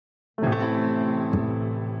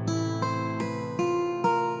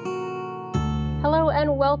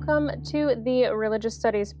and welcome to the Religious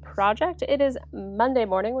Studies Project. It is Monday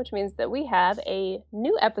morning, which means that we have a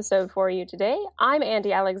new episode for you today. I'm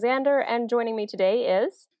Andy Alexander, and joining me today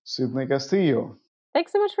is... Sidney Castillo.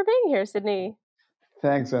 Thanks so much for being here, Sidney.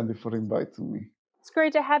 Thanks, Andy, for inviting me. It's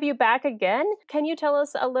great to have you back again. Can you tell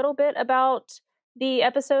us a little bit about the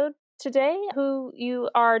episode today, who you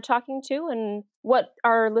are talking to, and what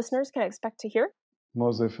our listeners can expect to hear?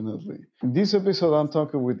 Most definitely. In this episode, I'm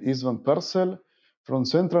talking with István Perczel from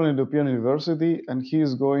Central European University, and he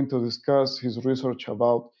is going to discuss his research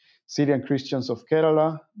about Syrian Christians of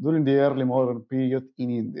Kerala during the early modern period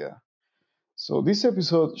in India. So this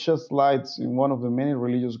episode sheds light in one of the many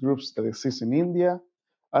religious groups that exist in India,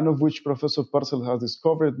 and of which Professor Perczel has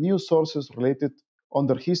discovered new sources related on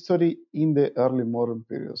their history in the early modern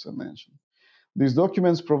period, as I mentioned. These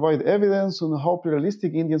documents provide evidence on how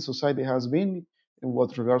pluralistic Indian society has been in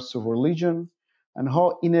what regards to religion, and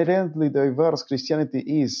how inherently diverse Christianity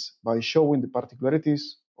is by showing the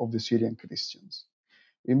particularities of the Syrian Christians.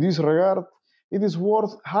 In this regard, it is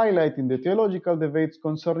worth highlighting the theological debates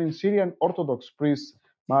concerning Syrian Orthodox priest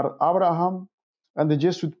Mar Abraham and the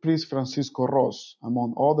Jesuit priest Francisco Ros,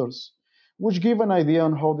 among others, which give an idea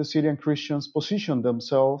on how the Syrian Christians position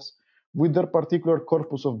themselves with their particular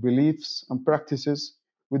corpus of beliefs and practices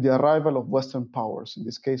with the arrival of Western powers, in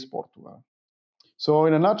this case Portugal. So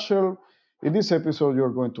in a nutshell, in this episode, you're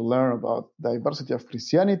going to learn about diversity of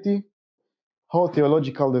Christianity, how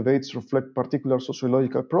theological debates reflect particular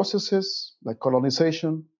sociological processes like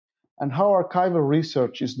colonization, and how archival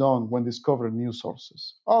research is done when discovering new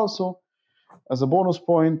sources. Also, as a bonus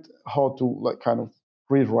point, how to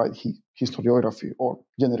rewrite historiography or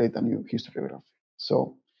generate a new historiography.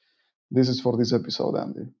 So this is for this episode,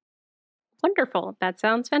 Andy. Wonderful. That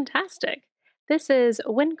sounds fantastic. This is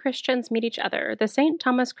When Christians Meet Each Other, the St.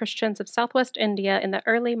 Thomas Christians of Southwest India in the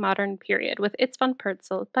Early Modern Period, with István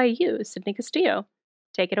Perczel by you, Sidney Castillo.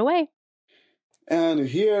 Take it away. And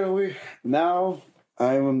here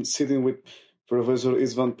I'm sitting with Professor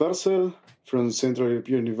István Perczel from Central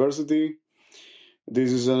European University.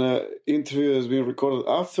 This is an interview that has been recorded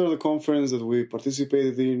after the conference that we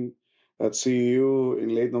participated in at CEU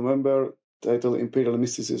in late November, titled Imperial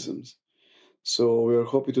Mysticisms. So we are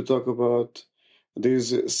hoping to talk about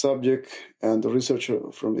this subject and the research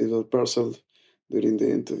from István Perczel during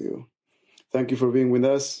the interview. Thank you for being with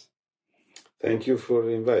us. Thank you for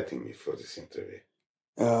inviting me for this interview.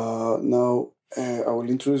 Now, I will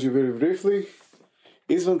introduce you very briefly.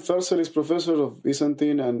 István Perczel is professor of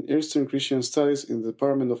Byzantine and Eastern Christian Studies in the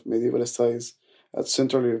Department of Medieval Studies at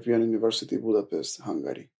Central European University, Budapest,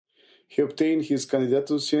 Hungary. He obtained his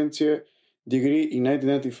Candidatus Scientiae degree in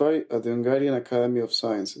 1995 at the Hungarian Academy of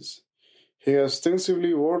Sciences. He has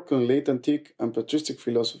extensively worked on late antique and patristic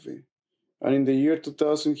philosophy, and in the year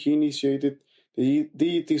 2000 he initiated the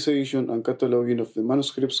deitization and cataloging of the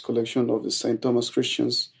manuscripts collection of the St. Thomas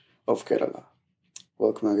Christians of Kerala.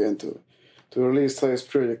 Welcome again to the Religious Studies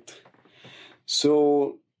Project.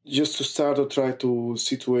 So, just to start or try to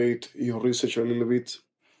situate your research a little bit,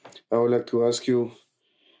 I would like to ask you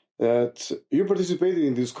that you participated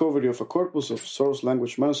in the discovery of a corpus of source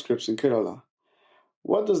language manuscripts in Kerala.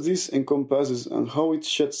 What does this encompass and how it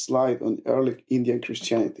sheds light on early Indian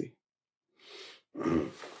Christianity? I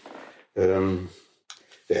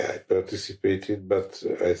participated, but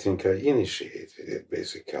I think I initiated it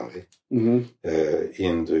basically in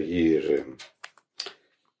the year,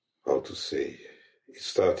 it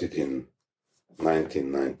started in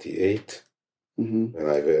 1998 when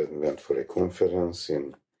I went for a conference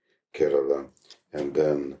in Kerala, and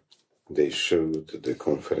then they showed the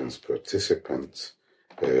conference participants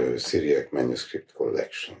Syriac manuscript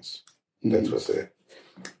collections. That was I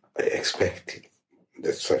expected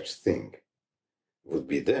that such thing would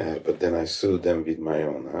be there, but then I saw them with my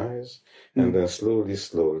own eyes, and then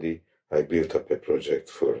slowly I built up a project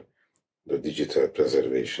for the digital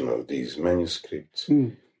preservation of these manuscripts.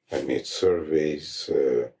 I made surveys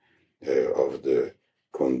of the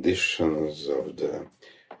conditions of the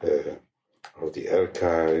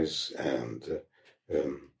archives, and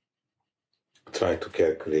try to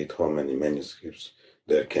calculate how many manuscripts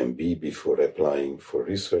there can be before applying for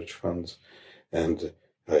research funds. And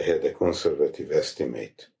I had a conservative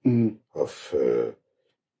estimate of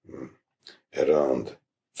around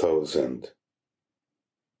 1,000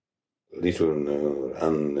 little known or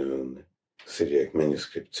unknown Syriac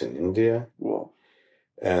manuscripts in India. Wow.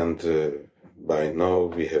 And by now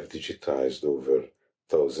we have digitized over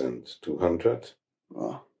 1,200.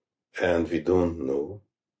 Wow. And we don't know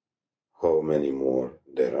how many more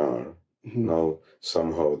there are. Now,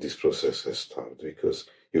 somehow this process has started because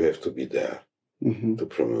you have to be there to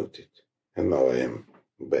promote it. And now I am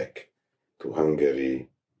back to Hungary,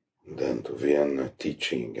 then to Vienna,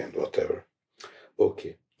 teaching and whatever.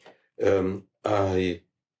 Okay. I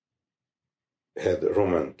had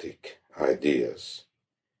romantic ideas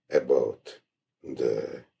about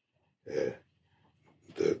the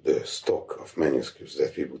stock of manuscripts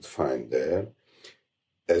that we would find there.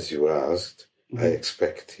 As you asked, I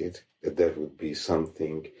expected that there would be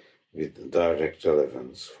something with direct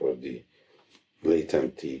relevance for the late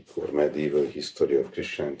antique or medieval history of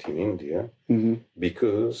Christianity in India,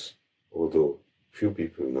 because, although few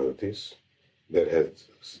people know this, there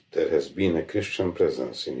has been a Christian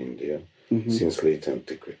presence in India since late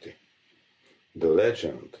antiquity. The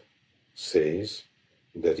legend says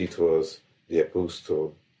that it was the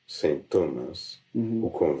apostle Saint Thomas who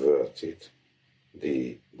converted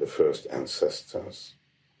the first ancestors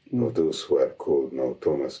of those who are called now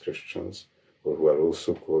Thomas Christians, or who are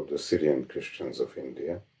also called the Syrian Christians of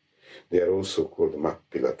India. They are also called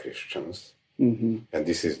Mappila Christians, and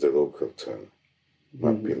this is the local term,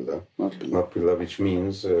 Mappila. Mappila, which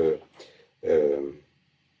means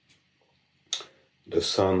the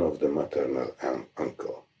son of the maternal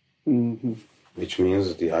uncle, which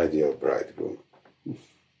means the ideal bridegroom.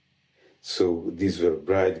 So these were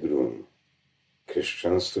bridegroom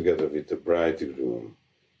Christians together with the bridegroom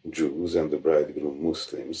Jews and the bridegroom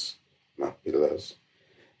Muslims, Mappilas,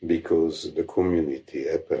 because the community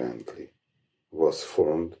apparently was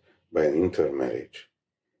formed by an intermarriage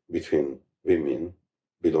between women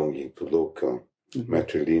belonging to local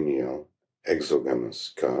matrilineal exogamous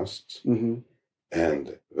castes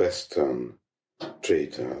and Western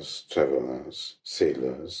traders, travelers,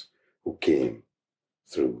 sailors who came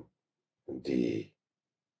through the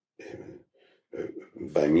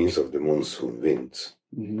by means of the monsoon winds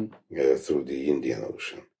through the Indian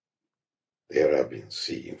Ocean, the Arabian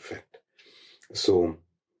Sea, in fact. So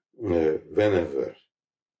whenever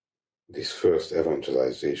this first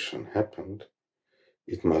evangelization happened,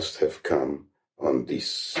 it must have come on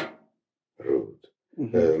this road.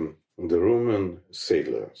 The Roman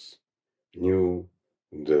sailors knew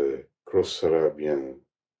the cross-Arabian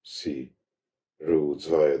Sea routes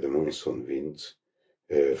via the monsoon winds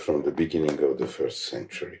from the beginning of the 1st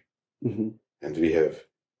century. And we have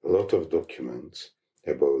a lot of documents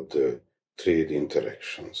about the trade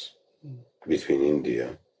interactions between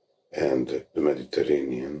India and the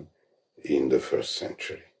Mediterranean in the 1st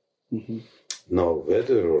century. Now,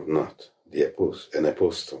 whether or not an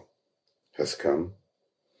apostle has come,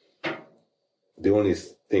 the only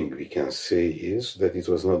thing we can say is that it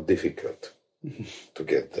was not difficult to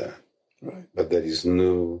get there. Right. But there is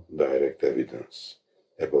no direct evidence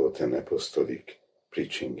about an apostolic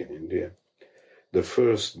preaching in India. The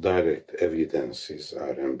first direct evidences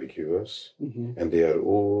are ambiguous, and they are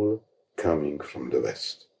all coming from the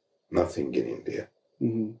West, nothing in India.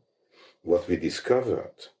 What we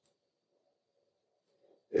discovered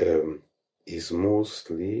is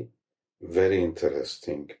mostly very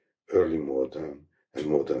interesting early modern and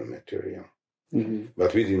modern material.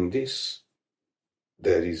 But within this,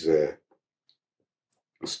 there is a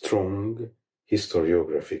strong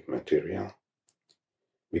historiographic material,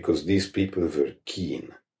 because these people were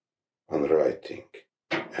keen on writing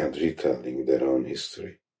and retelling their own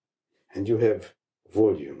history. And you have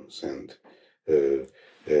volumes and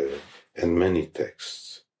many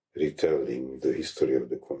texts retelling the history of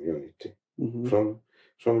the community from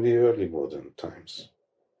the early modern times.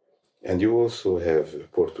 And you also have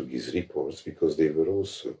Portuguese reports, because they were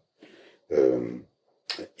also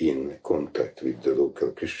in contact with the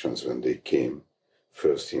local Christians when they came,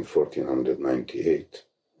 first in 1498.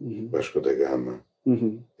 Vasco da Gama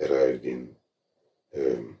arrived in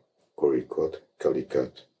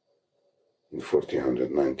Calicut in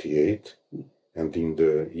 1498, and in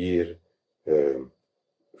the year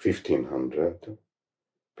 1500,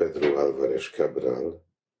 Pedro Álvares Cabral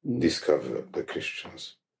discovered the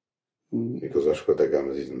Christians, because Vasco da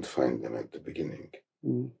Gama didn't find them at the beginning.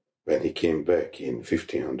 When he came back in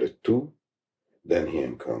 1502, then he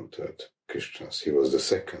encountered Christians. He was the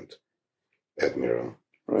second admiral,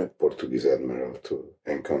 Portuguese admiral, to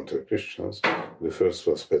encounter Christians. The first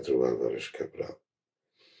was Pedro Álvares Cabral.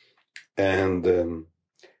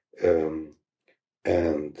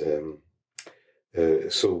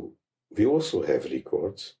 So we also have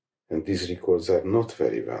records, and these records are not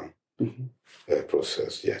very well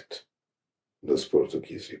processed yet. Those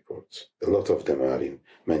Portuguese reports. A lot of them are in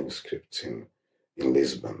manuscripts in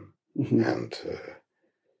Lisbon and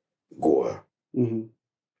Goa and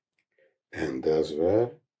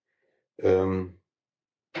elsewhere.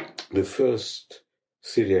 The first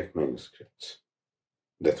Syriac manuscripts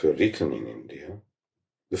that were written in India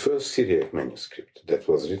The first Syriac manuscript that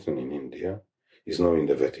was written in India is now in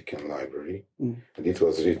the Vatican Library, and it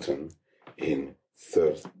was written in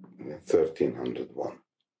 1301.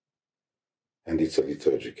 And it's a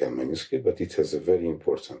liturgical manuscript, but it has a very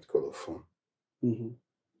important colophon. Mm-hmm.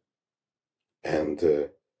 And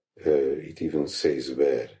it even says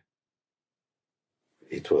where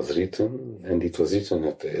it was written, and it was written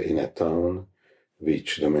in a town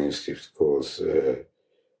which the manuscript calls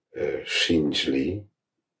Shingli,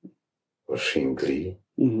 or Shingli,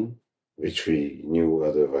 which we knew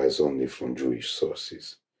otherwise only from Jewish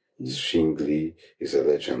sources. Shingli is a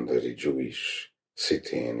legendary Jewish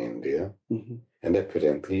city in India, and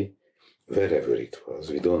apparently wherever it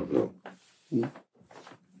was, we don't know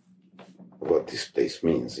what this place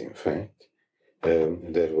means, in fact.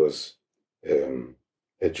 There was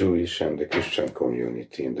a Jewish and a Christian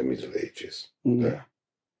community in the Middle Ages there.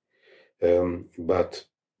 But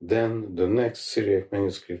then the next Syriac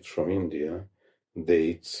manuscript from India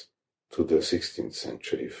dates to the 16th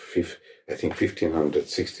century, I think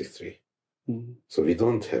 1563. So we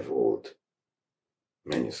don't have old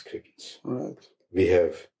manuscripts. Right. We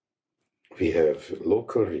have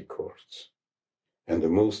local records, and the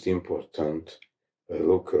most important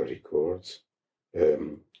local records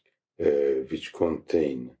which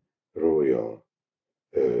contain royal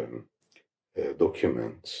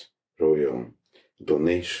documents, royal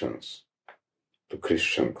donations to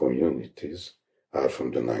Christian communities are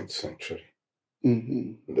from the 9th century.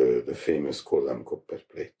 The famous column copper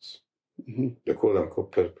plates. The column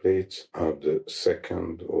copper plates are the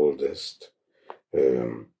second oldest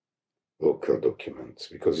local documents,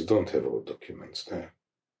 because you don't have all documents there.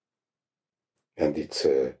 And it's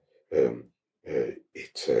a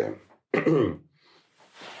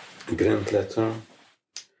grant letter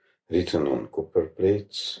written on copper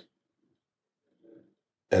plates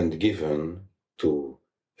and given to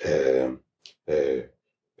a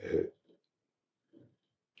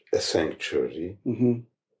sanctuary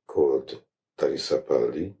called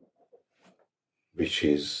Tarisapalli, which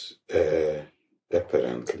is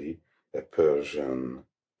apparently a Persian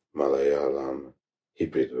Malayalam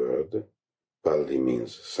hybrid word. Palli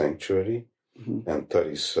means sanctuary, and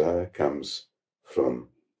Tarisa comes from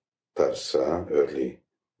Tarsa, early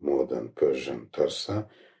modern Persian Tarsa,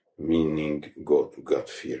 meaning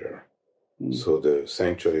God-fearer. So the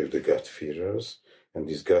sanctuary of the God-fearers, and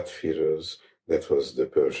these God-fearers, that was the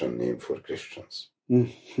Persian name for Christians.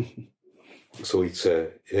 So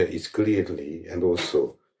it's clearly, and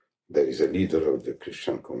also there is a leader of the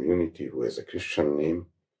Christian community who has a Christian name,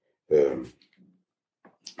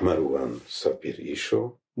 Marwan Sapir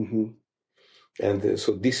Isho. And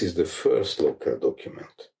so this is the first local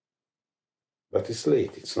document. But it's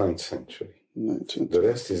late, it's 9th century. The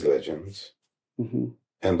rest is legends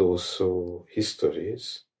and also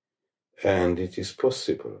histories. And it is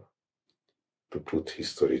possible to put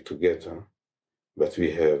history together, but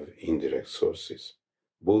we have indirect sources,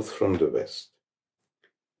 both from the West.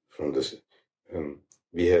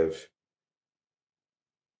 We have,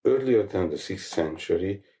 earlier than the 6th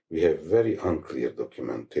century, we have very unclear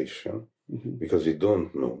documentation because we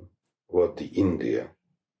don't know what the India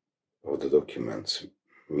of the documents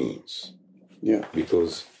means. Yeah.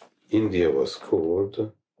 Because India was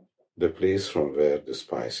called the place from where the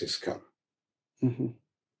spices come.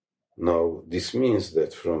 Now, this means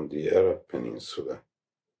that from the Arab Peninsula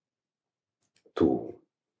to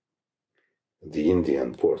the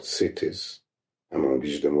Indian port cities, among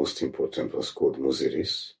which the most important was called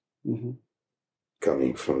Muziris,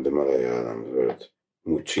 coming from the Malayalam word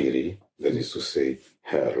muchiri, that is to say,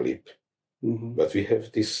 hair lip. But we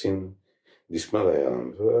have this in this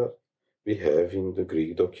Malayalam word, we have in the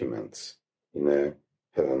Greek documents in a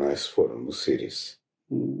Hellenized form, musiris.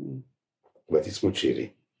 But it's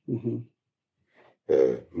muchiri.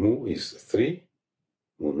 Mu is 3,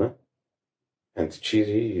 muna, and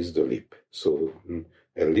chiri is the lip. So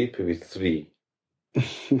a lip with 3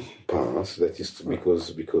 parts, that is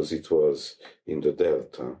because it was in the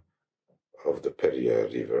delta of the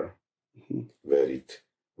Periyar River, where it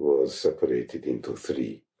was separated into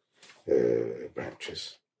 3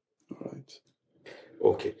 branches. Right.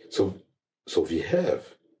 Okay, so we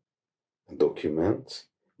have documents,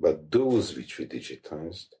 but those which we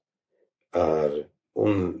digitized are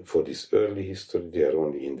only, for this early history, they are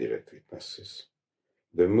only indirect witnesses.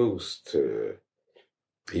 The most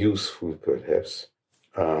useful, perhaps,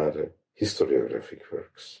 are historiographic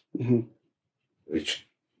works, which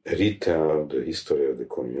retell the history of the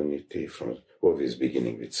community from always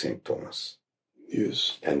beginning with St. Thomas.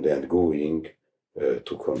 Yes. And then going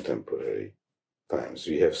to contemporary times.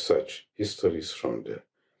 We have such histories from the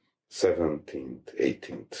 17th,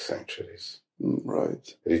 18th centuries.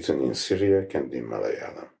 Right. Written in Syriac and in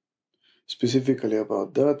Malayalam. Specifically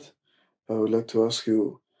about that, I would like to ask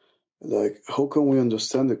you, how can we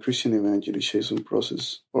understand the Christian evangelization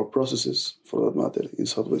process, or processes for that matter, in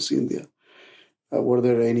Southwest India? Were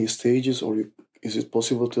there any stages, or is it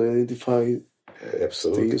possible to identify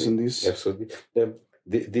stages in this? Absolutely.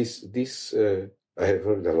 This I have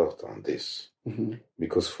heard a lot on this,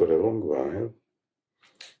 because for a long while,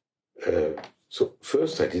 so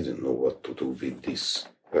first I didn't know what to do with this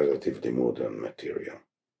relatively modern material.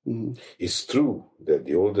 It's true that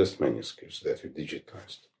the oldest manuscripts that we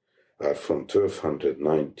digitized are from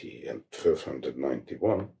 1290 and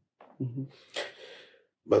 1291,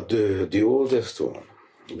 but the oldest one,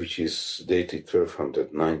 which is dated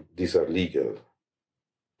 1209, these are legal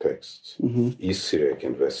texts, East Syriac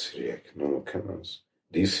and West Syriac nomocanons.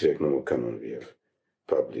 The East Syriac nomocanon we have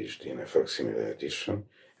published in a facsimile edition,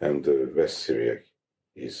 and the West Syriac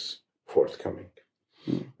is forthcoming.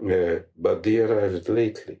 But they arrived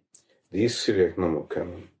lately. The East Syriac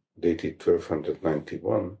nomocanon, dated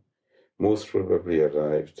 1291, most probably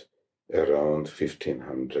arrived around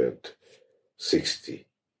 1560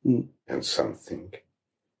 and something.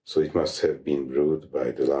 So it must have been brewed by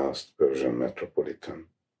the last Persian metropolitan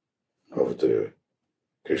of the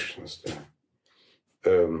Christians there.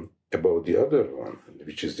 About the other one,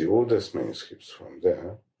 which is the oldest manuscripts from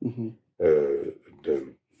there, the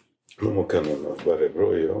nomocanon of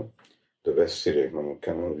Barebroyo, the West Syriac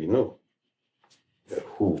nomocanon, we know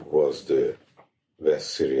who was the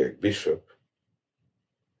West Syriac bishop,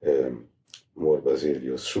 Mor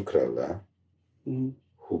Basilius Shukrallah,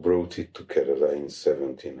 who brought it to Kerala in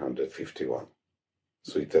 1751.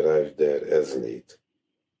 So it arrived there as late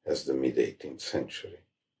as the mid-18th century.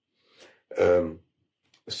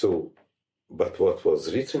 But what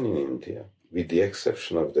was written in India, with the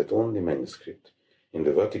exception of that only manuscript in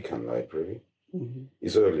the Vatican Library,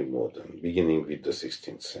 is early modern, beginning with the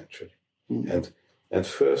 16th century. And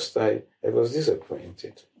first I was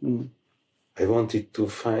disappointed. I wanted to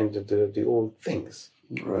find the old things,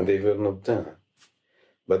 and they were not there.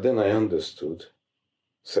 But then I understood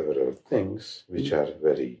several things which are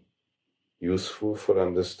very useful for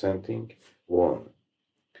understanding. One,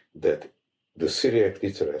 that the Syriac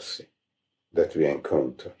literacy that we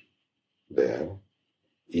encounter there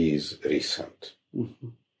is recent.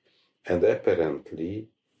 And apparently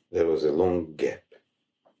there was a long gap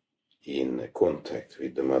in contact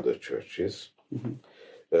with the mother churches.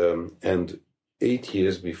 And 8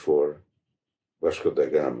 years before Vasco da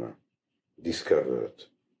Gama discovered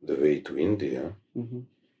the way to India,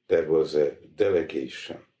 there was a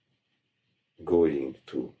delegation going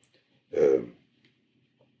to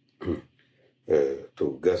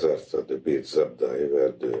Gazarta, the Beit Zabdai,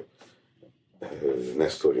 where the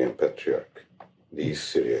Nestorian Patriarch, the East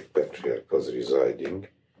Syriac Patriarch, was residing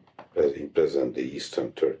in present-day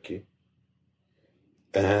Eastern Turkey.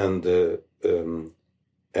 And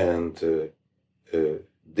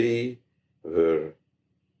they were,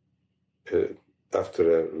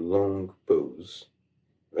 after a long pause,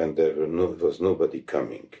 when there was nobody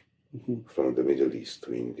coming from the Middle East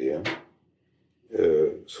to India,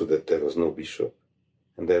 so that there was no bishop,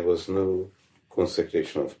 and there was no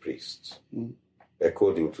consecration of priests.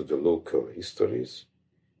 According to the local histories,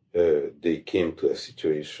 they came to a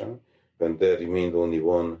situation when there remained only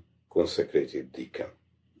one consecrated deacon.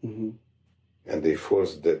 And they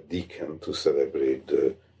forced that deacon to celebrate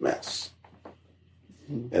the Mass.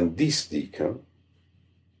 And this deacon,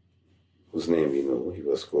 whose name we know, he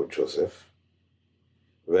was called Joseph,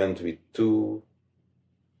 went with two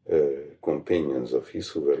companions of his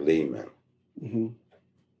who were laymen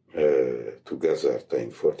to Gazarta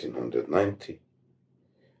in 1490,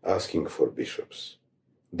 asking for bishops.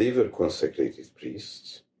 They were consecrated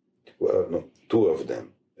priests. Well, no, two of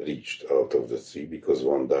them reached out of the three because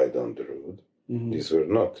one died on the road. These were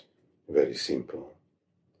not very simple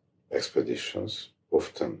expeditions.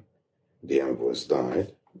 Often the envoys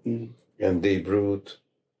died, and they brought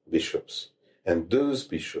bishops. And those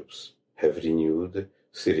bishops have renewed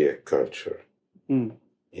Syriac culture in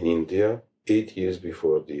India 8 years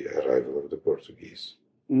before the arrival of the Portuguese.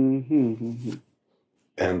 And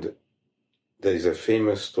there is a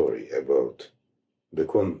famous story about the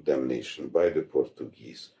condemnation by the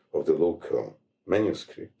Portuguese of the local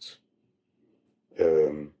manuscripts,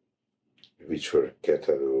 which were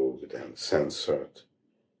catalogued and censored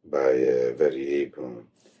by a very able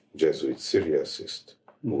Jesuit Syriacist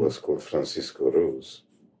who was called Francisco Rose,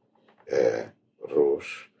 a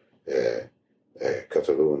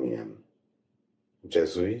Catalonian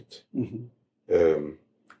Jesuit.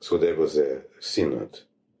 So there was a synod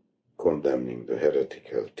condemning the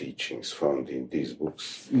heretical teachings found in these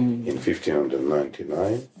books in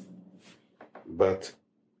 1599. But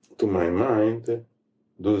to my mind,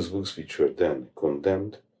 those books which were then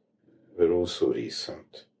condemned were also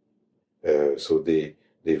recent. So they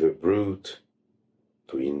were brought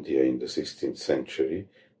to India in the 16th century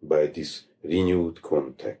by this renewed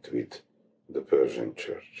contact with the Persian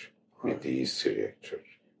church, with the East Syriac church.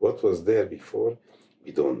 What was there before,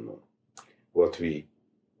 we don't know. What we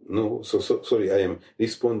know, sorry, I am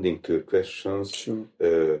responding to your questions Sure.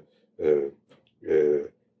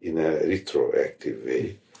 In a retroactive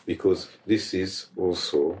way, because this is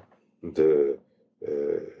also the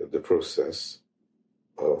process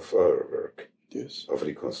of our work, Yes. of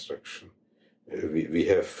reconstruction. We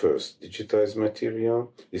have first digitized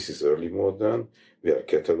material. This is early modern. We are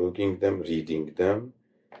cataloging them, reading them,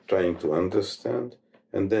 trying to understand,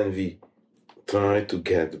 and then we try to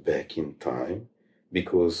get back in time,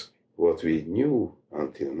 because what we knew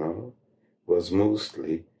until now was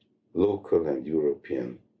mostly local and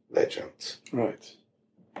European legends. Right.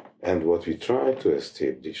 And what we try to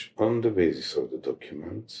establish on the basis of the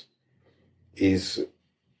documents is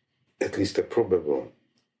at least a probable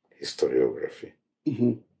historiography,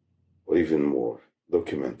 or even more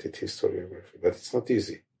documented historiography. But it's not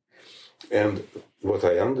easy. And what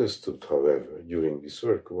I understood, however, during this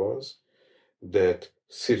work was that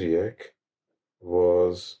Syriac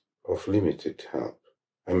was of limited help.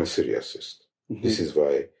 I'm a Syriacist. This is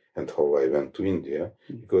why and how I went to India,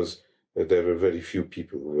 because there were very few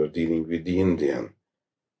people who were dealing with the Indian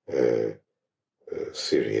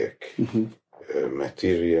Syriac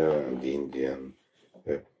material and the Indian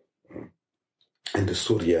and the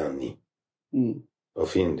Suryani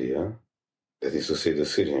of India, that is to say the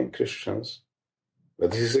Syrian Christians.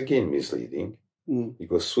 But this is again misleading,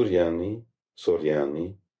 because Suryani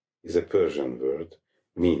is a Persian word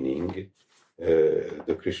meaning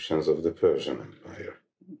the Christians of the Persian Empire.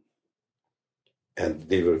 And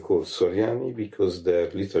they were called Suryani because their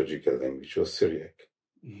liturgical language was Syriac.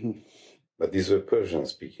 But these were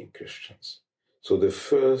Persian-speaking Christians. So the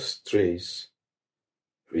first trace,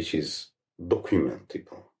 which is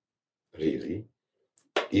documentable, really,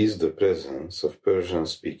 is the presence of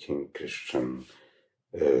Persian-speaking Christian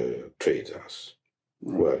traders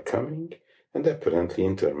who are coming and apparently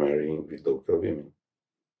intermarrying with local women.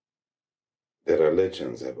 There are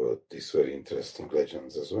legends about this, very interesting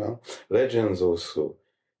legends as well. Legends also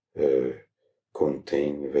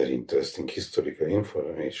contain very interesting historical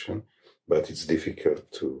information, but it's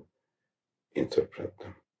difficult to interpret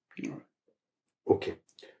them. Okay,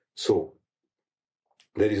 so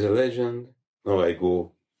there is a legend. Now I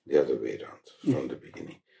go the other way around from the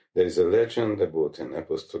beginning. There is a legend about an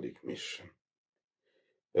apostolic mission.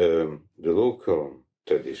 The local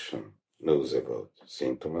tradition knows about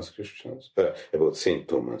St. Thomas Christians, about St.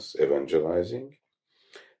 Thomas evangelizing,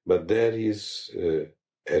 but there is a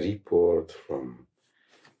report from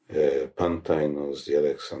Pantainos, the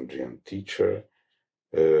Alexandrian teacher,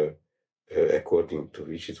 according to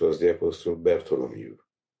which it was the Apostle Bartholomew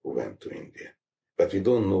who went to India. But we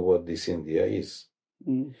don't know what this India is,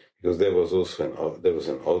 because there was also an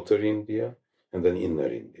outer India and an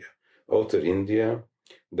inner India. Outer India,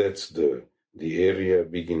 that's the area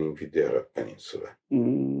beginning with the Arab Peninsula.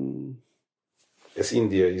 As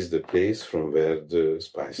India is the place from where the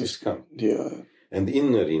spices come. Yeah. And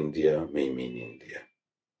inner India may mean India.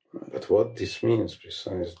 Right. But what this means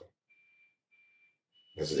precisely,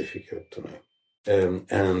 that's difficult to know.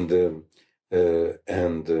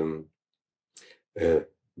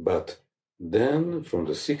 But then from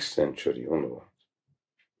the 6th century onward,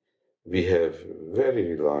 we have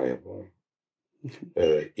very reliable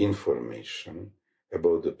information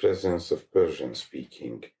about the presence of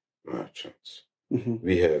Persian-speaking merchants.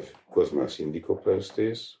 We have Cosmas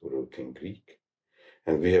Indicopleustes, who wrote in Greek,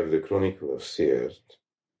 and we have the Chronicle of Seert,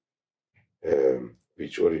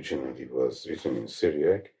 which originally was written in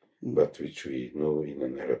Syriac, but which we know in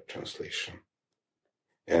an Arab translation.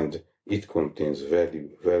 And it contains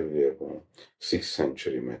valuable 6th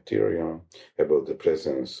century material about the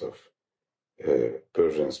presence of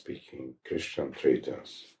Persian-speaking Christian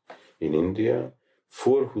traders in India,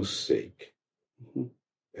 for whose sake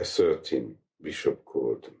a certain bishop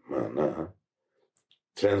called Mana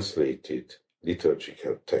translated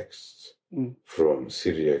liturgical texts from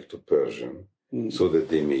Syriac to Persian so that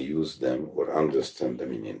they may use them or understand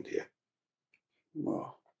them in India.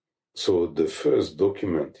 Wow. So the first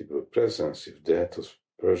documentable presence of that of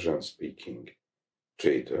Persian-speaking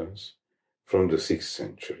traders from the 6th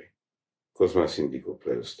century, Cosmas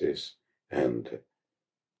Indicopleustes and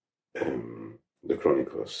the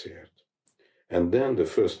Chronicle of Seert. And then the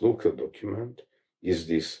first local document is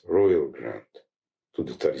this royal grant to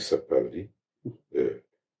the Tarisapalli, the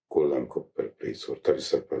Kollam copper plates or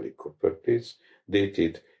Tarisapalli copper plates,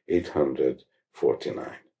 dated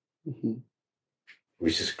 849,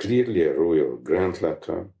 which is clearly a royal grant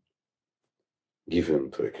letter given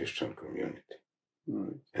to a Christian community.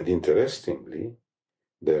 Right. And interestingly,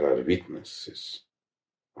 there are witnesses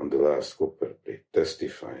on the last copper plate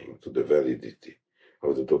testifying to the validity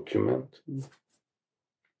of the document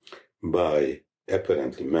by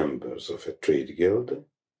apparently members of a trade guild,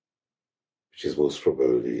 which is most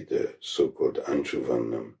probably the so-called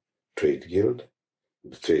Anjuvannam trade guild,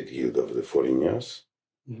 the trade guild of the foreigners,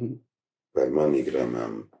 while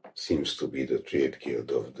Manigramam seems to be the trade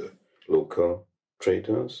guild of the local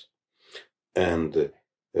traders. And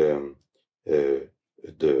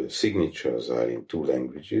the signatures are in two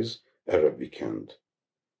languages, Arabic and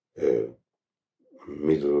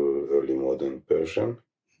Middle Early Modern Persian,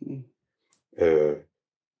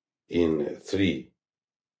 in three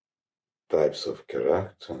types of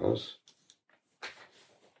characters.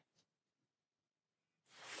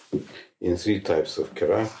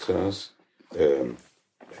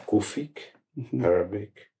 Kufic,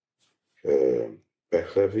 Arabic,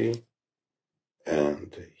 Pahlavi,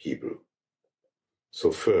 and Hebrew.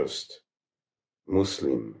 So first,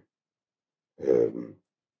 Muslim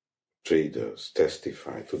traders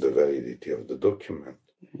testify to the validity of the document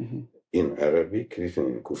in Arabic, written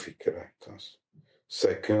in Kufic characters.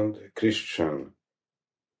 Second, Christian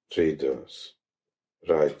traders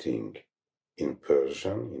writing in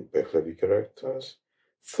Persian, in Pahlavi characters.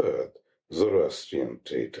 Third, Zoroastrian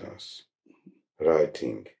traders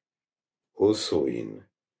writing also in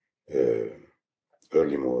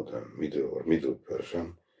early modern, middle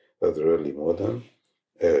Persian, rather early modern,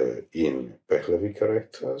 in Pahlavi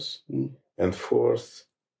characters. And fourth,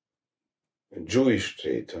 Jewish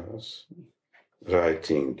traders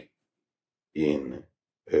writing in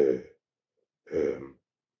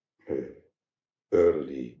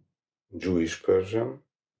early Jewish Persian,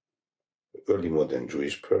 early modern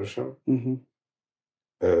Jewish Persian,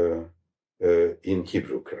 in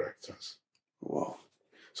Hebrew characters. Wow.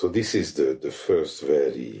 So this is the first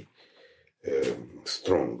very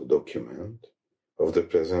strong document of the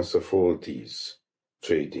presence of all these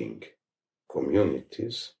trading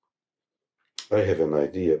communities. I have an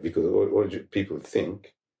idea, because all people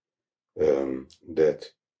think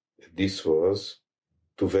that this was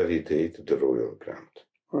to validate the royal grant.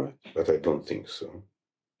 Right. But I don't think so.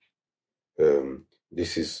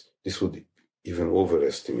 This would even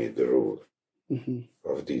overestimate the role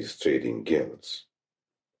of these trading guilds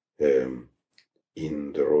in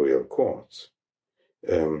the royal courts.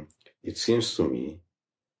 It seems to me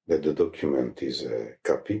that the document is a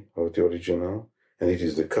copy of the original, and it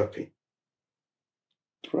is the copy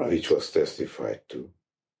which was testified to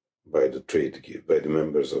by the trade guild, by the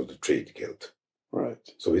members of the trade guild.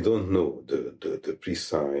 Right. So we don't know the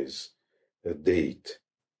precise date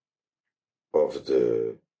of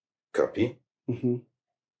the copy,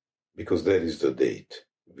 because that is the date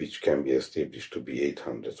which can be established to be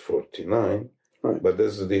 849, but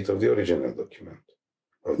that's the date of the original document,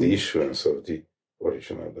 of the issuance of the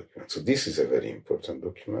original document. So this is a very important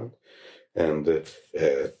document, and a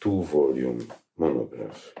 2-volume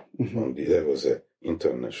monograph. There was an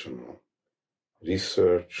international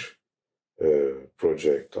research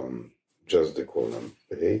project on just the column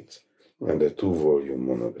plate, and a 2-volume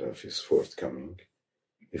monograph is forthcoming.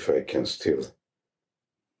 If I can still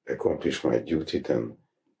accomplish my duty, then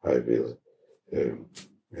I will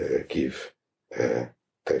give a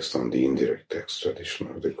text on the indirect text tradition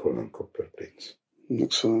of the column copper plates.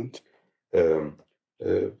 Excellent.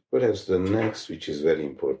 Perhaps the next, which is very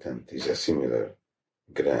important, is a similar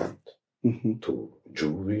grant to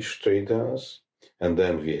Jewish traders. And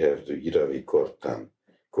then we have the Iravi Kortan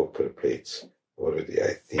copper plates. Already,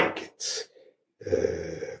 I think it's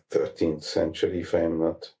 13th century, if I'm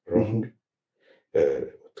not wrong,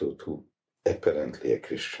 to apparently a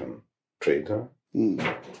Christian trader.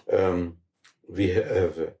 We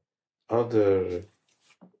have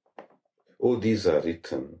all these are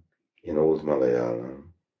written in Old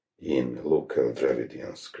Malayalam, in local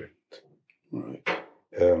Dravidian script. Right.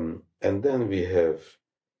 And then we have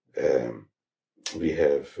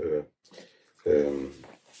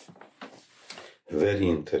very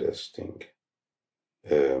interesting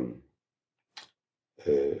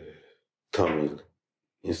Tamil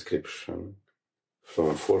inscription from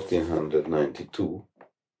 1492,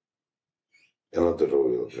 another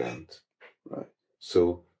royal grant. Right.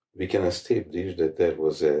 So we can establish that there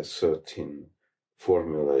was a certain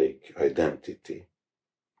formulaic identity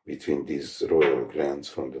between these royal grants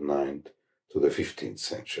from the 9th to the 15th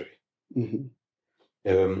century.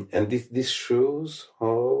 And this shows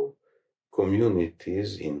how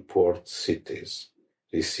communities in port cities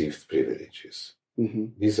received privileges.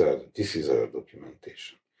 This is our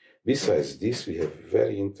documentation. Besides this, we have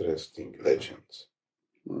very interesting legends,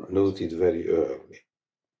 noted very early,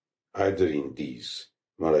 either in these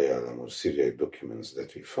Malayalam or Syriac documents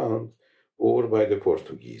that we found, or by the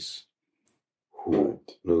Portuguese, who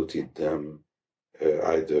noted them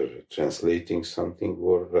either translating something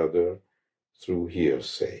or rather through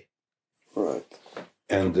hearsay.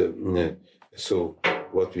 And so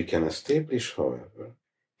what we can establish, however,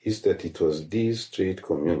 is that it was these trade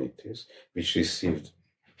communities which received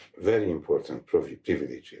very important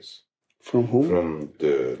privileges. From whom? From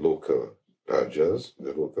the local rajas,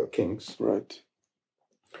 the local kings.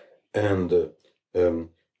 And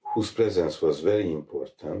whose presence was very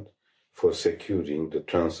important for securing the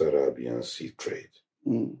Trans-Arabian Sea trade.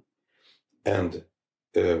 And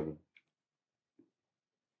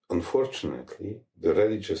unfortunately, the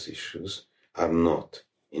religious issues are not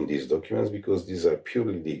in these documents because these are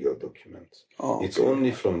purely legal documents. It's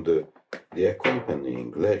only from the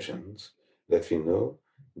accompanying legends that we know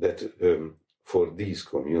that for these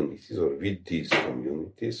communities or with these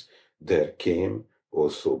communities, there came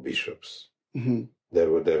also bishops. There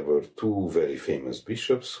were two very famous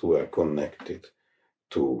bishops who are connected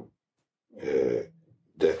to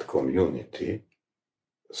that community.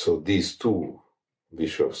 So these two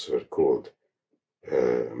bishops were called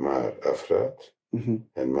Mar Afrat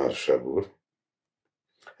and Mar Shabur,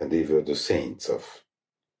 and they were the saints of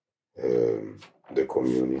the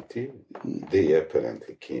community. They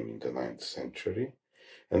apparently came in the 9th century,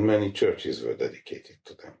 and many churches were dedicated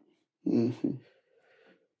to them.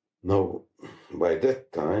 Now, by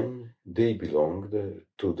that time, they belonged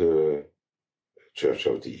to the Church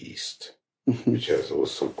of the East, which is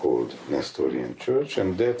also called Nestorian Church,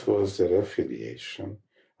 and that was their affiliation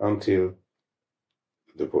until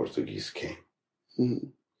the Portuguese came.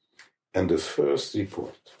 And the first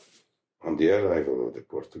report on the arrival of the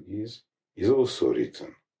Portuguese is also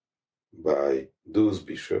written by those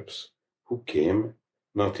bishops who came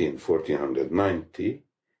not in 1490,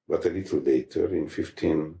 but a little later in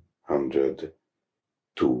 1500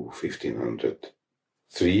 to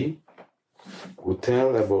 1503, who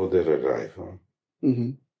tell about their arrival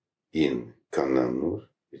in Kannanur,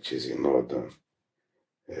 which is in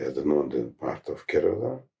the northern part of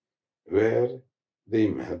Kerala, where they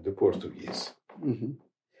met the Portuguese.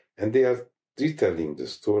 And they are retelling the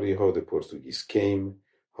story how the Portuguese came,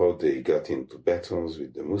 how they got into battles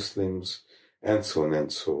with the Muslims, and so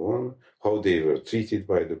on, how they were treated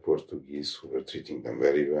by the Portuguese, who were treating them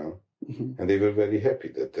very well. And they were very happy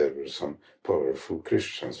that there were some powerful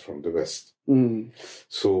Christians from the West.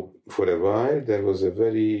 So for a while, there was a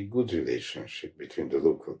very good relationship between the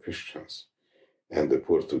local Christians and the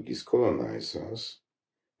Portuguese colonizers,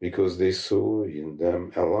 because they saw in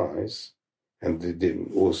them allies, and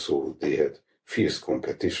they had fierce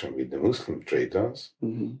competition with the Muslim traders,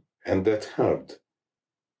 and that helped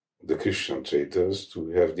the Christian traders to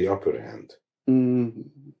have the upper hand.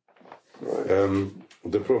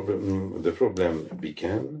 The problem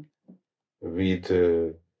began with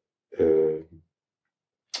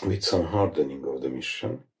some hardening of the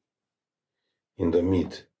mission in the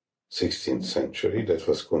mid-16th century that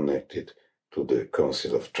was connected to the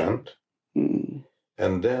Council of Trent.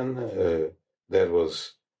 And then there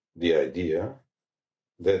was the idea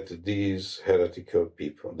that these heretical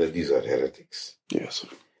people, that these are heretics. Yes.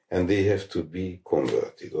 And they have to be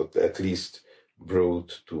converted, or at least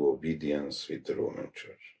brought to obedience with the Roman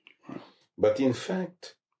Church. But in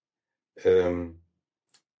fact,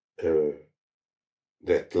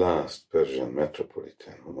 that last Persian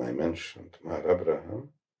metropolitan whom I mentioned, Mar Abraham,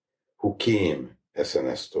 who came as a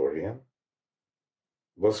Nestorian,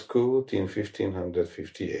 was caught in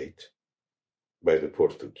 1558 by the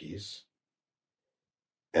Portuguese,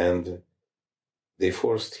 and they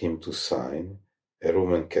forced him to sign a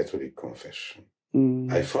Roman Catholic confession.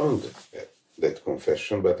 I found that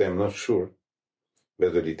confession, but I'm not sure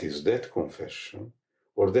whether it is that confession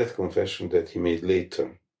or that confession that he made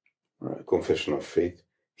later, confession of faith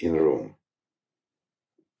in Rome.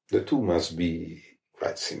 The two must be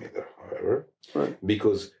quite similar, however,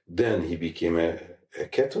 because then he became a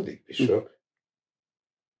Catholic bishop,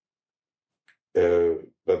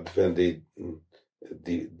 but when they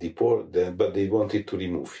but they wanted to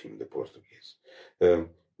remove him, the Portuguese.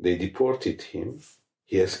 They deported him.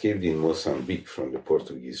 He escaped in Mozambique from the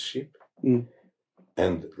Portuguese ship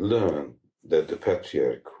and learned that the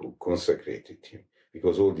patriarch who consecrated him,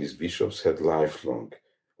 because all these bishops had lifelong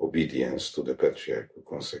obedience to the patriarch who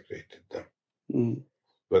consecrated them. Mm.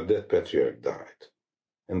 But that patriarch died.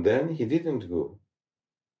 And then he didn't go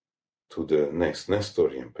to the next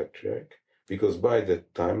Nestorian patriarch, because by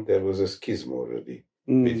that time there was a schism already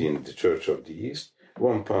within the Church of the East.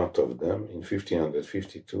 One part of them, in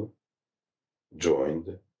 1552,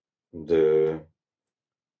 joined the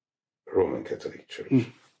Roman Catholic Church.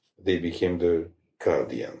 They became the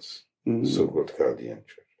Chaldeans, so-called Chaldean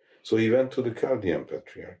Church. So he went to the Chaldean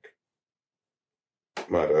Patriarch,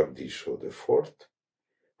 Mar Abdisho IV,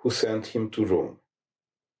 who sent him to Rome.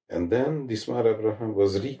 And then this Mar Abraham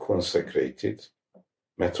was reconsecrated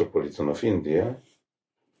Metropolitan of India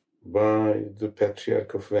by the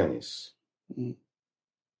Patriarch of Venice.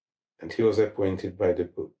 And he was appointed by the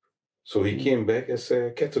Pope. So he came back as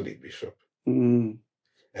a Catholic bishop. And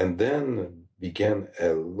then began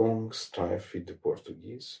a long strife with the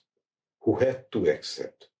Portuguese, who had to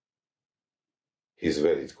accept his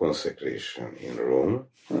valid consecration in Rome,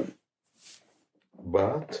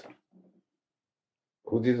 but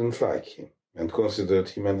who didn't like him and considered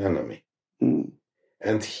him an enemy.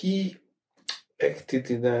 And he acted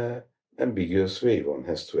in an ambiguous way, one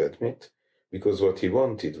has to admit, because what he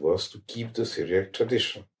wanted was to keep the Syriac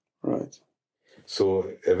tradition. Right.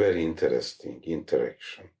 So a very interesting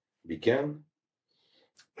interaction began,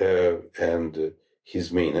 and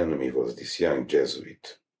his main enemy was this young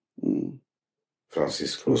Jesuit,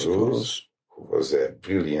 Francisco Rose, who was a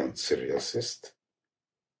brilliant Syriacist.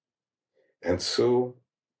 And so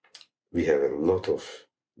we have a lot of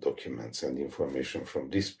documents and information from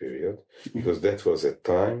this period, because that was a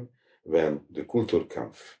time when the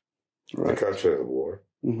Kulturkampf, the cultural war,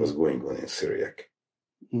 was going on in Syriac,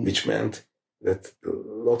 which meant that a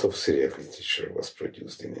lot of Syriac literature was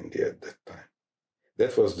produced in India at that time.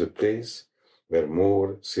 That was the place where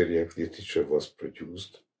more Syriac literature was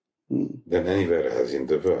produced than anywhere else in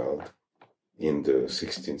the world in the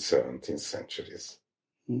 16th, 17th centuries.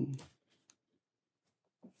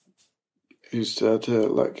 Is that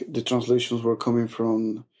like the translations were coming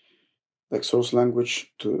from like source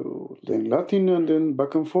language to then Latin and then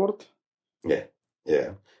back and forth? Yeah.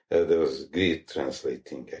 There was great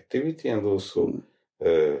translating activity, and also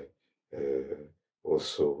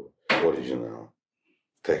original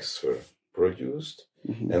texts were produced,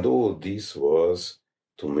 and all this was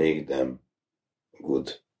to make them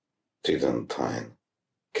good Tridentine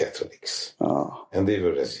Catholics. And they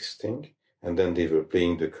were resisting, and then they were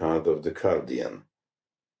playing the card of the Chaldean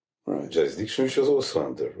jurisdiction, which was also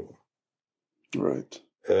under Rome. Right.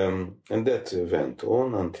 And that went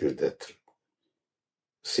on until that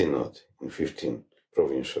synod in 15,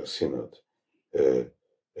 provincial synod,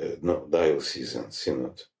 diocesan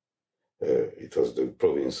synod. It was the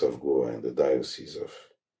province of Goa and the diocese of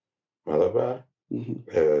Malabar. In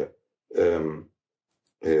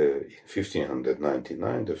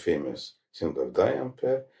 1599, the famous Synod of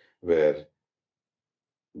Diamper, where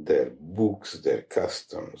their books, their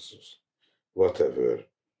customs, whatever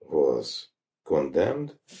was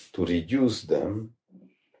condemned, to reduce them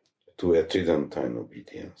to a Tridentine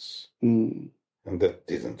obedience. And that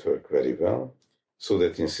didn't work very well, so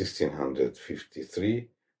that in 1653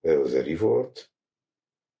 there was a revolt.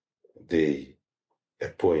 They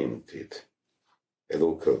appointed a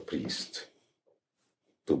local priest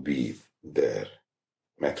to be their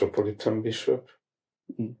metropolitan bishop.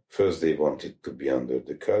 First they wanted to be under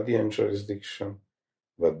the Chaldean jurisdiction,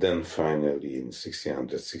 but then finally in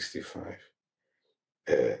 1665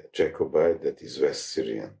 a Jacobite, that is West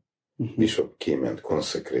Syrian, bishop came and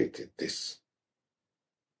consecrated this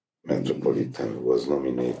metropolitan, who was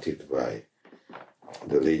nominated by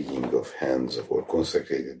the laying of hands, or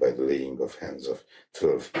consecrated by the laying of hands of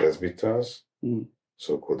 12 presbyters,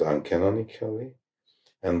 so-called uncanonically.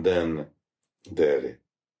 And then there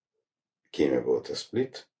came about a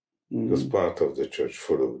split, because part of the church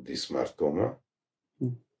followed this Martoma,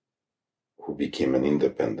 who became an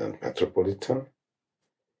independent metropolitan,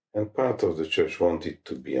 and part of the church wanted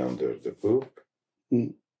to be under the Pope,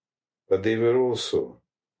 but they were also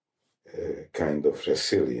kind of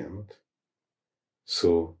resilient.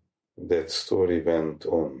 So that story went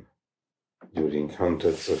on during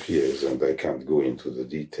hundreds of years, and I can't go into the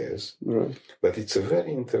details. Right. But it's a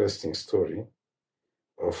very interesting story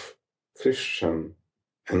of Christian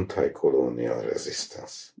anti-colonial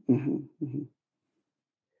resistance.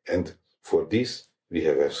 And for this, we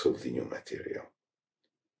have absolutely new material.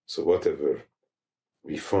 So whatever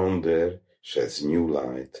we found there sheds new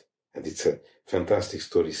light, and it's a fantastic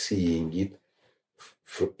story seeing it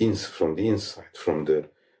from the inside, from the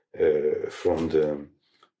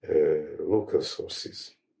local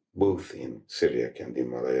sources, both in Syriac and in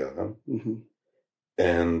Malayalam,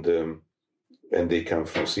 and they come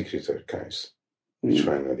from secret archives, which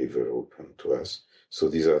finally were open to us. So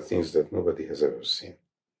these are things that nobody has ever seen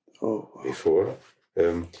before.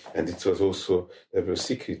 And it was also, there were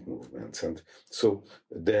secret movements. And so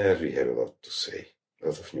there we have a lot to say, a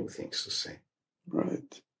lot of new things to say.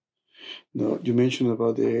 Right. Now, you mentioned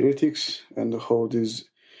about the heretics and how this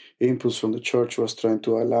impulse from the church was trying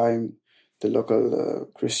to align the local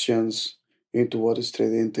Christians into what is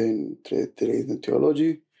Tridentine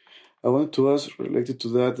theology. I wanted to ask, related to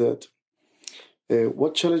that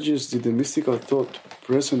what challenges did the mystical thought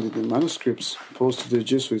present in the manuscripts pose to the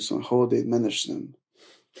Jesuits and how they managed them?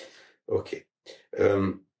 Okay.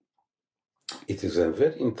 It is a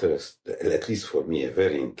very interesting, at least for me, a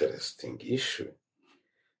very interesting issue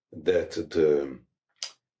that the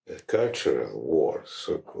cultural war,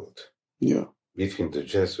 so-called, between the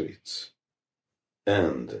Jesuits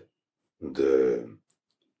and the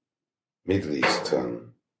Middle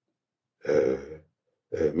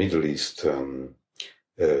Eastern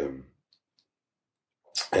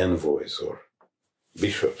envoys or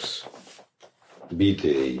bishops, be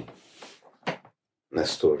they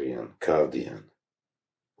Nestorian, Chaldean,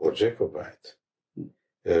 or Jacobite,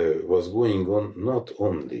 was going on not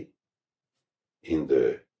only in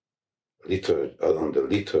the on the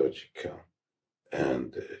liturgical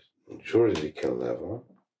and juridical level,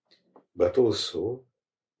 but also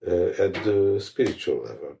at the spiritual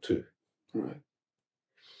level too. Right.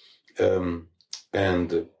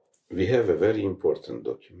 And we have a very important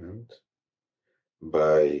document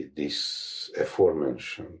by this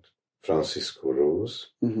aforementioned Francisco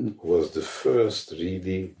Rose, who was the first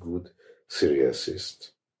really good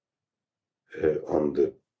Syriacist on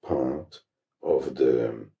the part of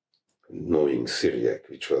the knowing Syriac,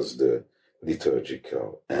 which was the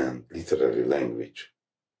liturgical and literary language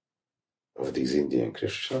of these Indian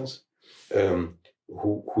Christians,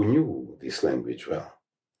 who knew this language well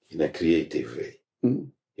in a creative way.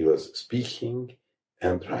 He was speaking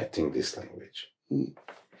and writing this language,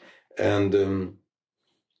 and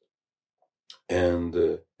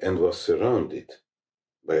was surrounded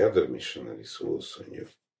by other missionaries who also knew.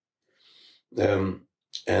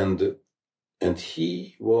 And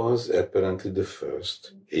he was apparently the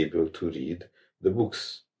first able to read the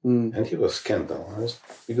books. And he was scandalized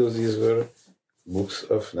because these were books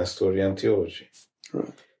of Nestorian theology.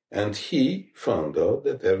 Right. And he found out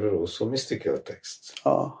that there were also mystical texts.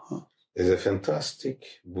 There's a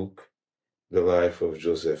fantastic book, The Life of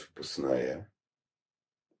Joseph Busnaya,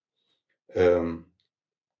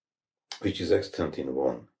 which is extant in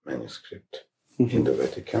one manuscript in the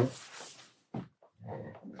Vatican,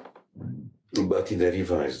 but in a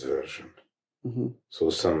revised version. So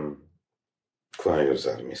some quires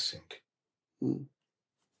are missing.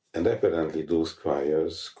 And apparently those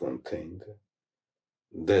quires contained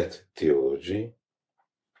that theology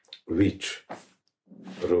which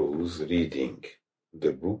Rose, reading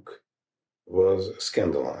the book, was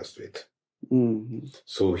scandalized with.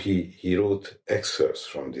 So he wrote excerpts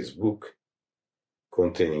from this book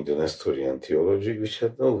containing the Nestorian theology, which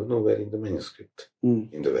had nowhere in the manuscript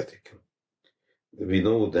in the Vatican. We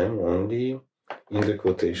know them only in the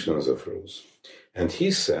quotations of Rose. And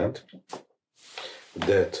he said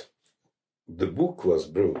that the book was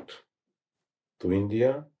brought to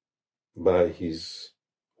India by his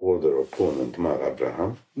older opponent, Mar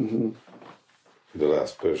Abraham, the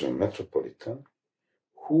last Persian metropolitan,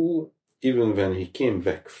 who, even when he came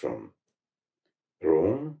back from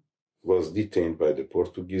Rome, was detained by the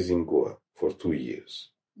Portuguese in Goa for 2 years.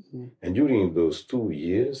 And during those 2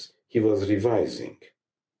 years, he was revising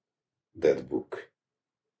that book.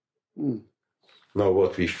 Now,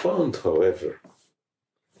 what we found, however,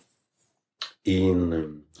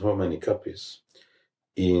 in how many copies?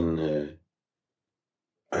 In,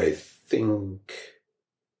 I think,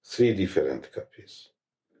 3 different copies.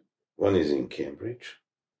 One is in Cambridge,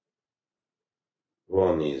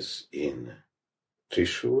 one is in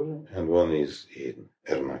Trishul, and one is in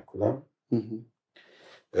Ernakulam,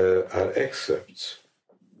 are excerpts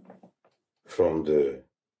from the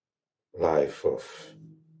life of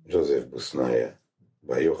Joseph Busnaya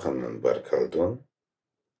by Yohanan Bar Khaldun,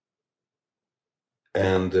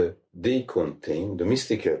 and they contain the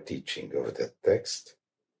mystical teaching of that text,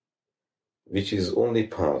 which is only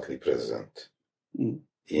partly present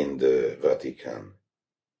in the Vatican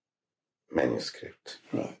manuscript.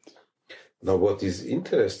 Right. Now, what is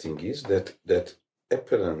interesting is that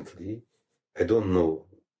apparently, I don't know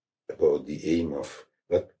about the aim of,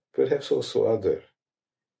 but perhaps also other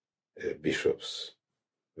bishops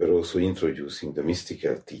were also introducing the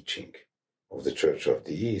mystical teaching of the Church of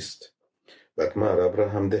the East, but Mar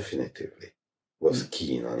Abraham definitively. was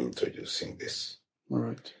keen on introducing this. All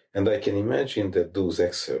right. And I can imagine that those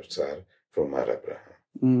excerpts are from Mar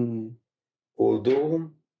Abraham.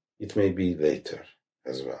 Although it may be later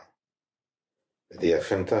as well. They are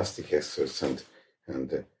fantastic excerpts, and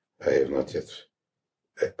I have not yet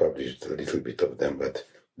published a little bit of them, but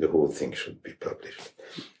the whole thing should be published.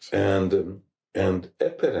 And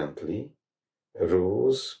apparently,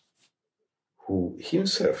 Rose, who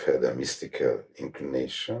himself had a mystical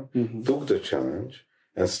inclination, took the challenge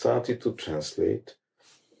and started to translate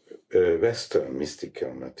Western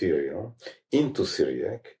mystical material into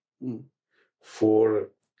Syriac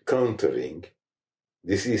for countering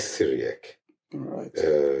this East Syriac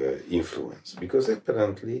influence, because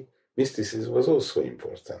apparently mysticism was also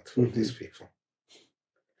important for these people.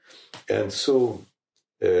 And so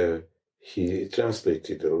he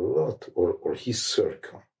translated a lot, or his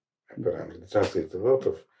circle apparently translated a lot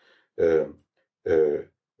of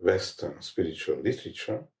Western spiritual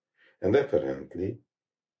literature, and apparently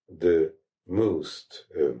the most,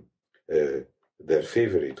 their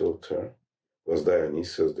favorite author was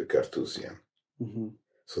Dionysius the Carthusian.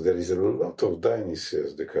 So there is a lot of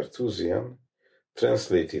Dionysius the Carthusian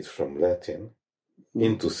translated from Latin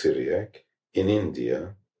into Syriac in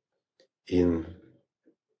India in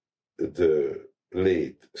the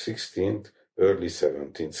late 16th, early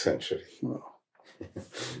 17th century. Wow.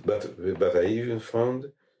 But I even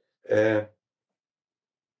found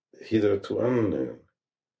hitherto unknown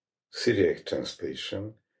Syriac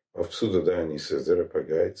translation of Pseudo-Dionysius the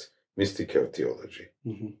Areopagite's mystical theology.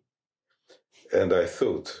 And I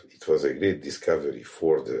thought it was a great discovery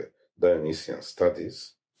for the Dionysian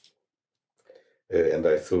studies. And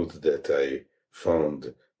I thought that I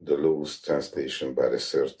found the lost translation by a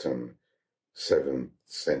certain 7th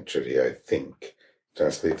century, I think,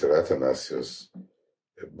 translator Athanasius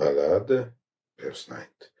Ballad, perhaps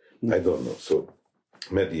 9th. I don't know. So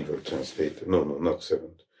medieval translator, no, not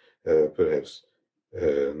 7th, perhaps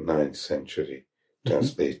 9th century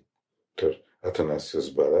translator Athanasius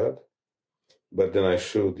Ballad. But then I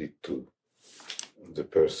showed it to the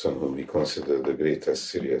person whom we consider the greatest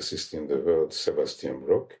Syriacist in the world, Sebastian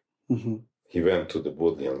Brock. He went to the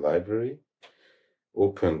Bodleian Library,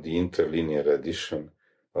 opened the interlinear edition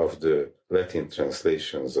of the Latin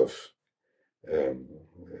translations of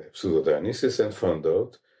Pseudo-Dionysius and found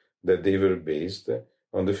out that they were based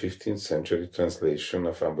on the 15th century translation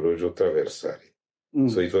of Ambrogio Traversari.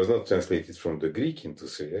 So it was not translated from the Greek into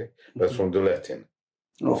Syriac, but from the Latin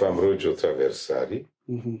of Ambrogio Traversari.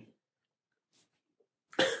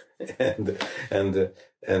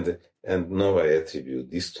 And now I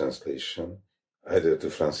attribute this translation either to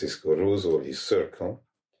Francisco Rose or his circle,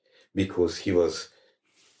 because he was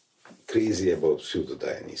crazy about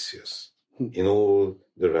Pseudo-Dionysius. In all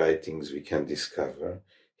the writings we can discover,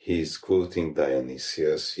 he's quoting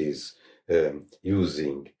Dionysius, he's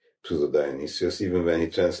using Pseudo-Dionysius, even when he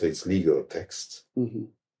translates legal texts.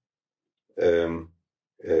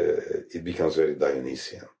 It becomes very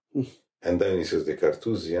Dionysian. And Dionysius the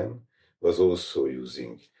Carthusian was also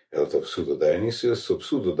using a lot of Pseudo-Dionysius, so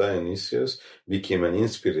Pseudo-Dionysius became an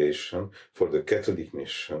inspiration for the Catholic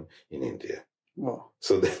mission in India. Wow.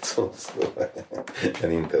 So that's also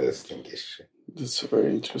an interesting issue. That's a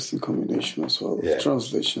very interesting combination as well, of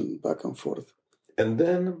translation back and forth. And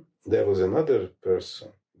then there was another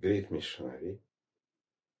person, great missionary,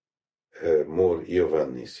 more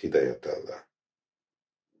Ioannis Hidayatullah,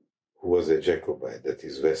 who was a Jacobite, that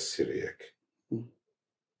is West Syriac,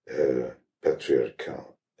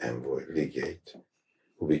 patriarchal envoy, legate,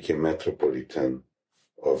 who became metropolitan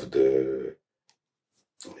of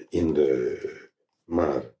in the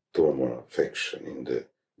Mar Thoma faction, in the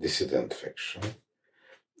dissident faction.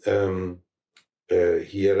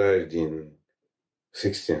 He arrived in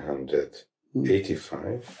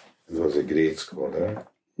 1685 and was a great scholar,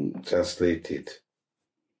 translated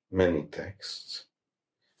many texts,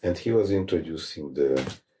 and he was introducing the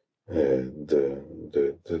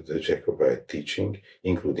Jacobite teaching,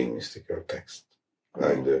 including mystical texts,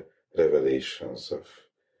 like the Revelations of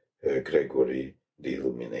Gregory the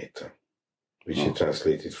Illuminator, which he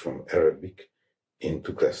translated from Arabic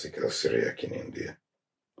into classical Syriac in India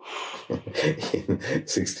in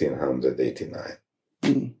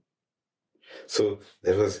 1689. So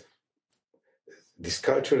there was this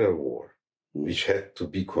cultural war, which had to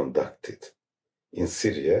be conducted in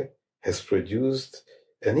Syria, has produced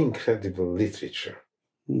an incredible literature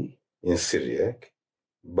in Syriac,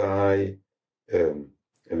 by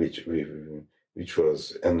which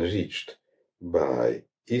was enriched by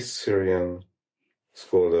East Syrian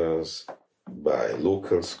scholars, by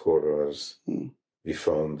local scholars. We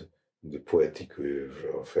found the poetic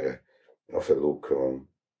oeuvre of of a local,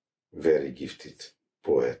 very gifted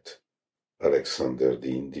poet, Alexander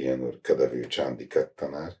the Indian or Kadavil Chandikat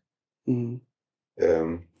Tanar,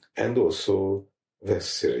 and also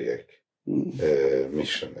West Syriac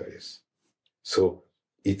missionaries. So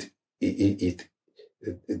this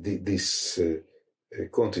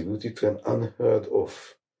contributed to an unheard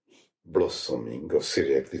of blossoming of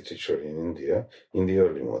Syriac literature in India in the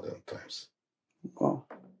early modern times. Wow.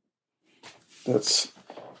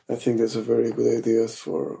 I think that's a very good idea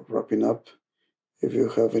for wrapping up. If you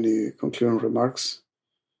have any concluding remarks.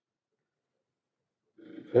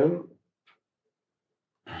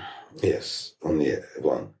 Yes, only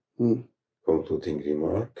one concluding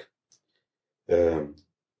remark.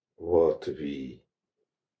 What we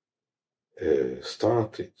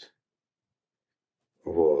started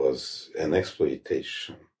was an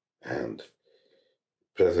exploitation and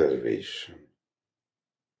preservation,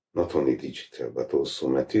 not only digital, but also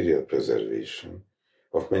material preservation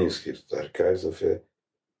of manuscript archives of a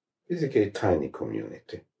basically tiny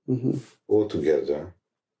community. Altogether,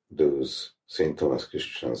 those St. Thomas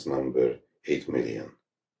Christians number 8 million,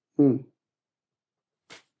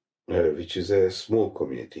 which is a small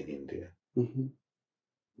community in India.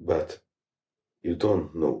 But you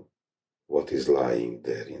don't know what is lying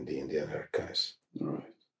there in the Indian archives.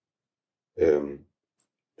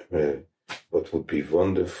 What would be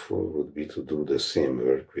wonderful would be to do the same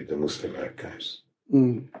work with the Muslim archives.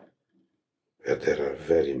 Where there are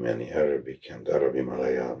very many Arabic and Arabic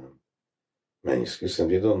Malayalam manuscripts, and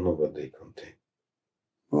we don't know what they contain.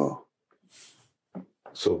 Wow.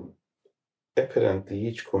 So apparently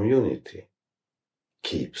each community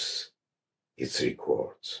keeps its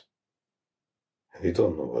records, and we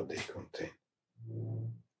don't know what they contain.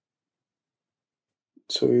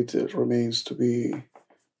 So it remains to be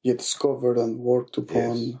yet discovered and worked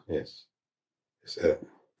upon. Yes.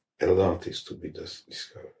 A lot is to be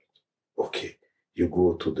discovered. Okay, you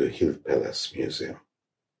go to the Hill Palace Museum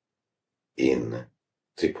in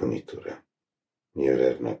Tripunitura, near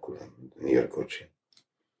Ernakulam, near Cochin.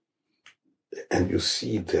 And you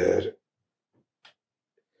see there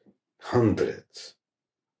hundreds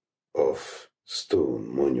of stone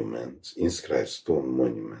monuments, inscribed stone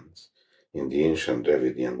monuments in the ancient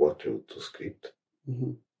Dravidian Waterloo script.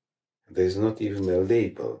 There is not even a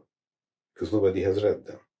label, because nobody has read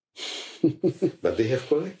them. But they have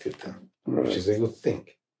collected them, which is a good thing.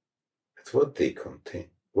 But what they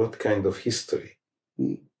contain, what kind of history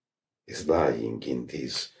is lying in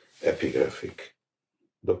these epigraphic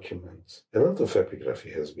documents? A lot of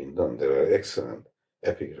epigraphy has been done. There are excellent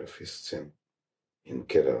epigraphists in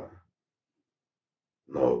Kerala.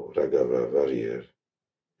 Now, Raghava Warrior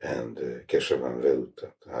and Keshavan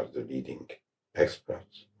Velutat are the leading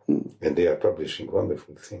experts. And they are publishing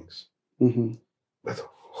wonderful things. But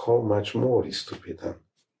how much more is to be done?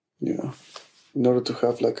 Yeah, in order to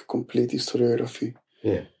have like a complete historiography.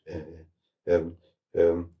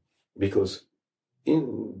 Because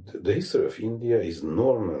in the history of India is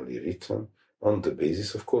normally written on the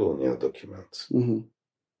basis of colonial documents.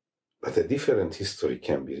 But a different history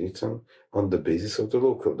can be written on the basis of the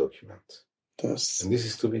local documents. And this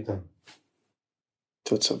is to be done.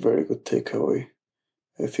 That's a very good takeaway.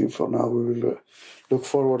 I think for now we will look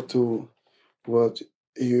forward to what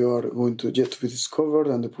you are going to yet to be discovered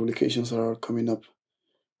and the publications that are coming up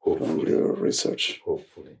from your research.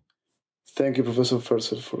 Hopefully. Thank you, Professor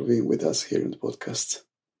Perczel, for being with us here in the podcast.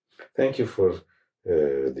 Thank you for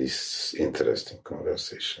this interesting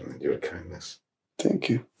conversation and your kindness. Thank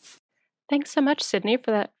you. Thanks so much, Sidney,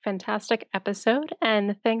 for that fantastic episode.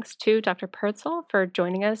 And thanks to Dr. Perczel for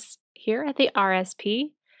joining us here at the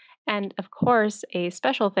RSP. And of course, a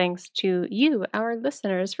special thanks to you, our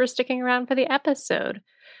listeners, for sticking around for the episode.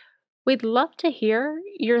 We'd love to hear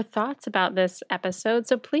your thoughts about this episode,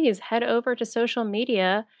 so please head over to social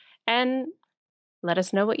media and let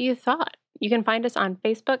us know what you thought. You can find us on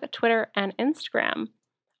Facebook, Twitter, and Instagram.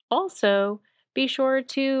 Also, be sure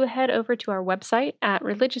to head over to our website at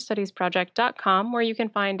religiousstudiesproject.com, where you can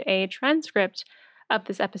find a transcript of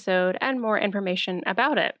this episode and more information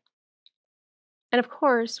about it. And of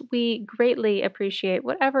course, we greatly appreciate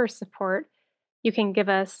whatever support you can give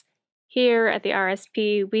us here at the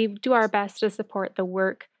RSP. We do our best to support the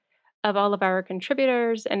work of all of our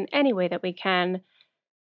contributors in any way that we can.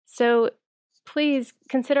 So please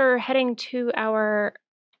consider heading to our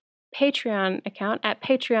Patreon account at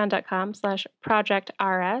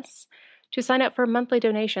patreon.com/projectrs to sign up for monthly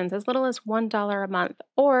donations as little as $1 a month,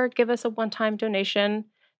 or give us a one-time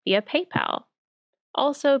donation via PayPal.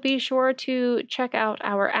 Also, be sure to check out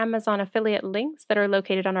our Amazon affiliate links that are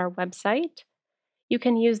located on our website. You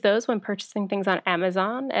can use those when purchasing things on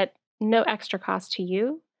Amazon at no extra cost to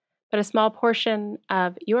you, but a small portion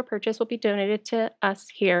of your purchase will be donated to us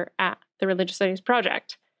here at the Religious Studies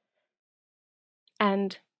Project.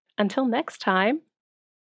 And until next time,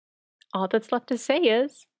 all that's left to say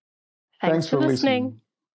is thanks for listening.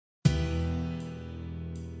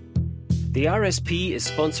 The RSP is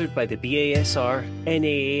sponsored by the BASR,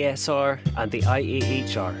 NAASR and the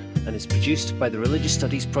IAHR and is produced by the Religious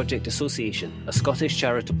Studies Project Association, a Scottish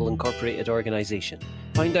charitable incorporated organisation.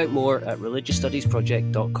 Find out more at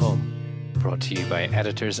religiousstudiesproject.com. Brought to you by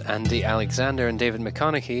editors Andy Alexander and David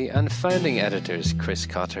McConaughey and founding editors Chris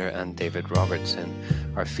Cotter and David Robertson.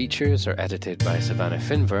 Our features are edited by Savannah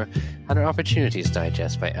Finver and our Opportunities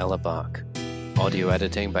Digest by Ella Bach. Audio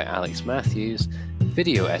editing by Alex Matthews,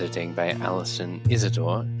 video editing by Alison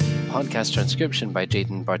Isidore, podcast transcription by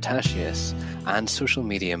Jaden Bartasius, and social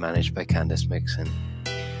media managed by Candice Mixon.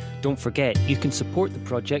 Don't forget, you can support the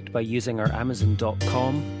project by using our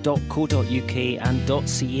amazon.com, .co.uk and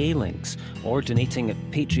 .ca links, or donating at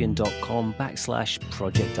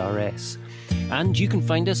patreon.com/projectrs. And you can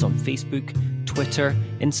find us on Facebook, Twitter,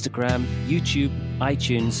 Instagram, YouTube,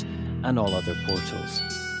 iTunes, and all other portals.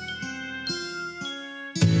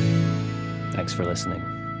 Thanks for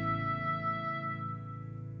listening.